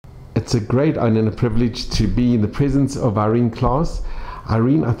It's a great honor and a privilege to be in the presence of Irene Klass.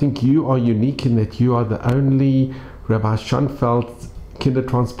 Irene, I think you are unique in that you are the only Rabbi Schonfeld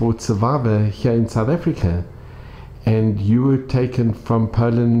Kindertransport survivor here in South Africa. And you were taken from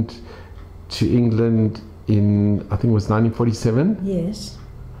Poland to England in, I think it was 1947? Yes,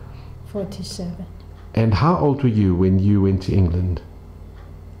 47. And how old were you when you went to England?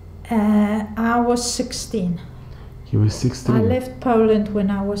 I was 16. You were 16? I left Poland when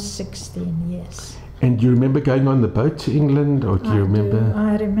I was 16, yes. And do you remember going on the boat to England, or do you remember?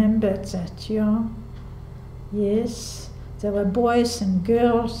 I remember that, yeah. Yes, there were boys and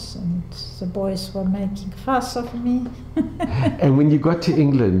girls, and the boys were making fuss of me. And when you got to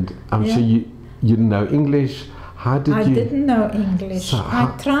England, I'm sure you didn't know English. How did I didn't know English. So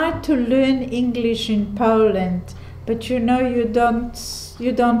I tried to learn English in Poland, but you know you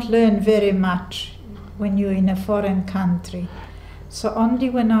don't learn very much when you're in a foreign country. So only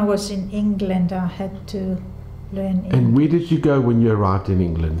when I was in England I had to learn English. And where did you go when you arrived in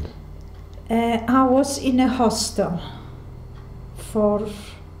England? I was in a hostel for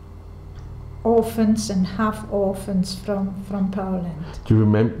orphans and half orphans from Poland. Do you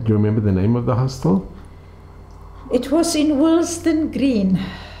remember the name of the hostel? It was in Willesden Green.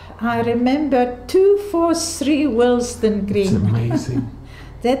 I remember 243 Willesden Green. It's amazing.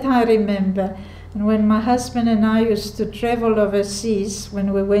 That I remember. And when my husband and I used to travel overseas,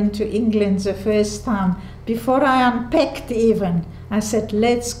 when we went to England the first time, before I unpacked even, I said,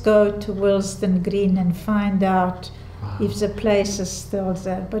 let's go to Willesden Green and find out if the place is still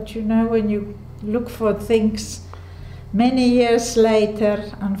there. But you know, when you look for things many years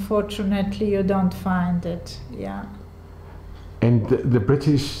later, unfortunately, you don't find it. Yeah. And the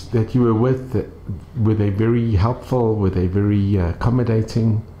British that you were with, were they very helpful? Were they very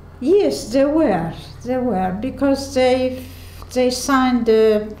accommodating? Yes, they were, because they signed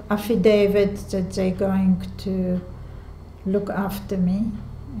the affidavit that they're going to look after me,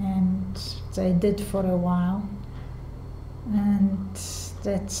 and they did for a while, and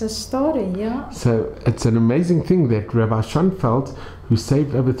that's a story, yeah. So it's an amazing thing that Rabbi Schonfeld, who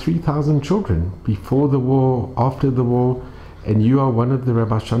saved over 3,000 children before the war, after the war, and you are one of the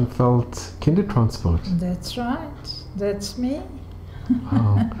Rabbi Schonfeld Kindertransport. That's right, that's me.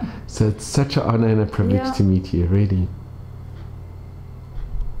 Wow. So it's such an honor and a privilege to meet you, really.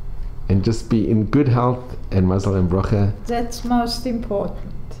 And just be in good health and mazal and bracha. That's most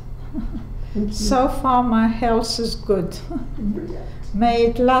important. So far my health is good. May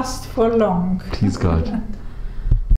it last for long. Please God.